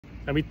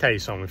Let me tell you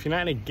something. If you're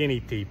not in a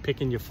guinea tea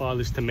picking your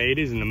father's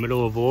tomatoes in the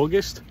middle of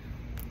August,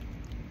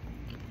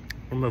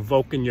 I'm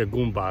revoking your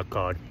Goomba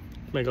card.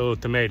 Let's make a little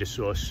tomato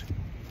sauce.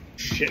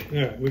 Shit. All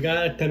right, we got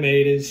our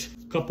tomatoes.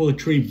 A couple of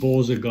 3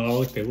 bowls of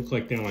garlic. They look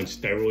like they're on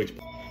steroids.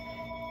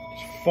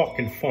 It's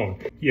fucking fun.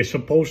 You're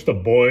supposed to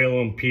boil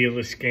them, peel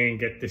the skin,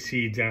 get the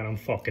seeds out. I'm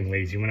fucking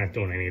lazy. We're not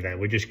doing any of that.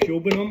 We're just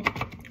cubing them,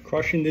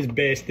 crushing this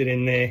bastard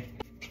in there.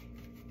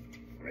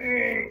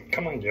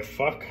 Come on, you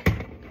fuck.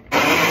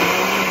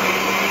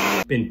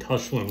 Been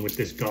tussling with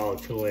this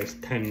garlic for the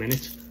last 10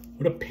 minutes.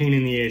 What a pain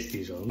in the ass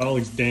these are.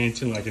 Garlic's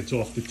dancing like it's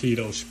off the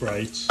Tito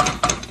Sprites.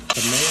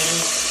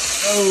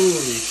 Tomatoes,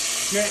 holy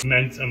shit.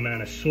 Immense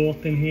amount of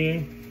salt in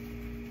here.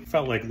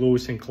 Felt like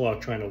Lewis and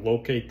Clark trying to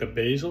locate the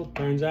basil.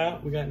 Turns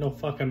out we got no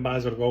fucking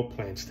basil row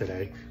plants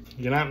today.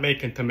 You're not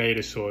making tomato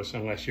sauce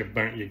unless you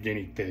burnt your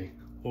guinea tea.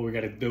 All we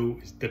gotta do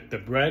is dip the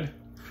bread,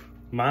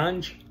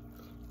 mange,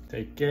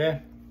 take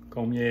care,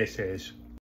 comb your asses.